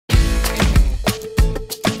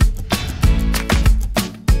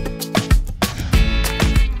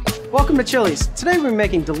Welcome to Chili's. Today we're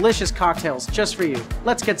making delicious cocktails just for you.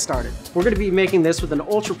 Let's get started. We're going to be making this with an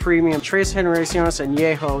ultra premium Tres Generaciones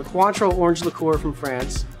Añejo Cointreau orange liqueur from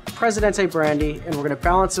France, Presidente brandy, and we're going to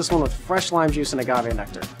balance this one with fresh lime juice and agave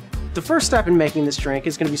nectar. The first step in making this drink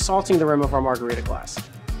is going to be salting the rim of our margarita glass.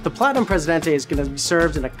 The Platinum Presidente is going to be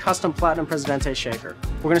served in a custom Platinum Presidente shaker.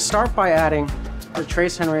 We're going to start by adding our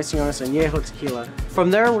Tres Generaciones Añejo tequila.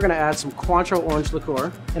 From there, we're going to add some Cointreau orange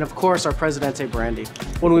liqueur, and of course our Presidente brandy.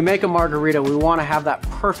 When we make a margarita, we want to have that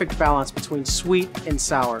perfect balance between sweet and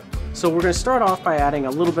sour. So we're going to start off by adding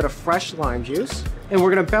a little bit of fresh lime juice, and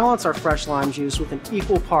we're going to balance our fresh lime juice with an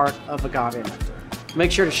equal part of agave nectar.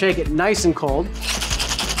 Make sure to shake it nice and cold.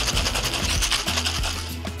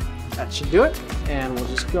 That should do it. And we'll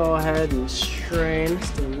just go ahead and strain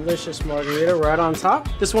this delicious margarita right on top.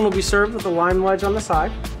 This one will be served with a lime wedge on the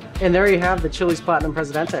side. And there you have the Chili's Platinum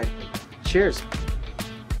Presidente. Cheers.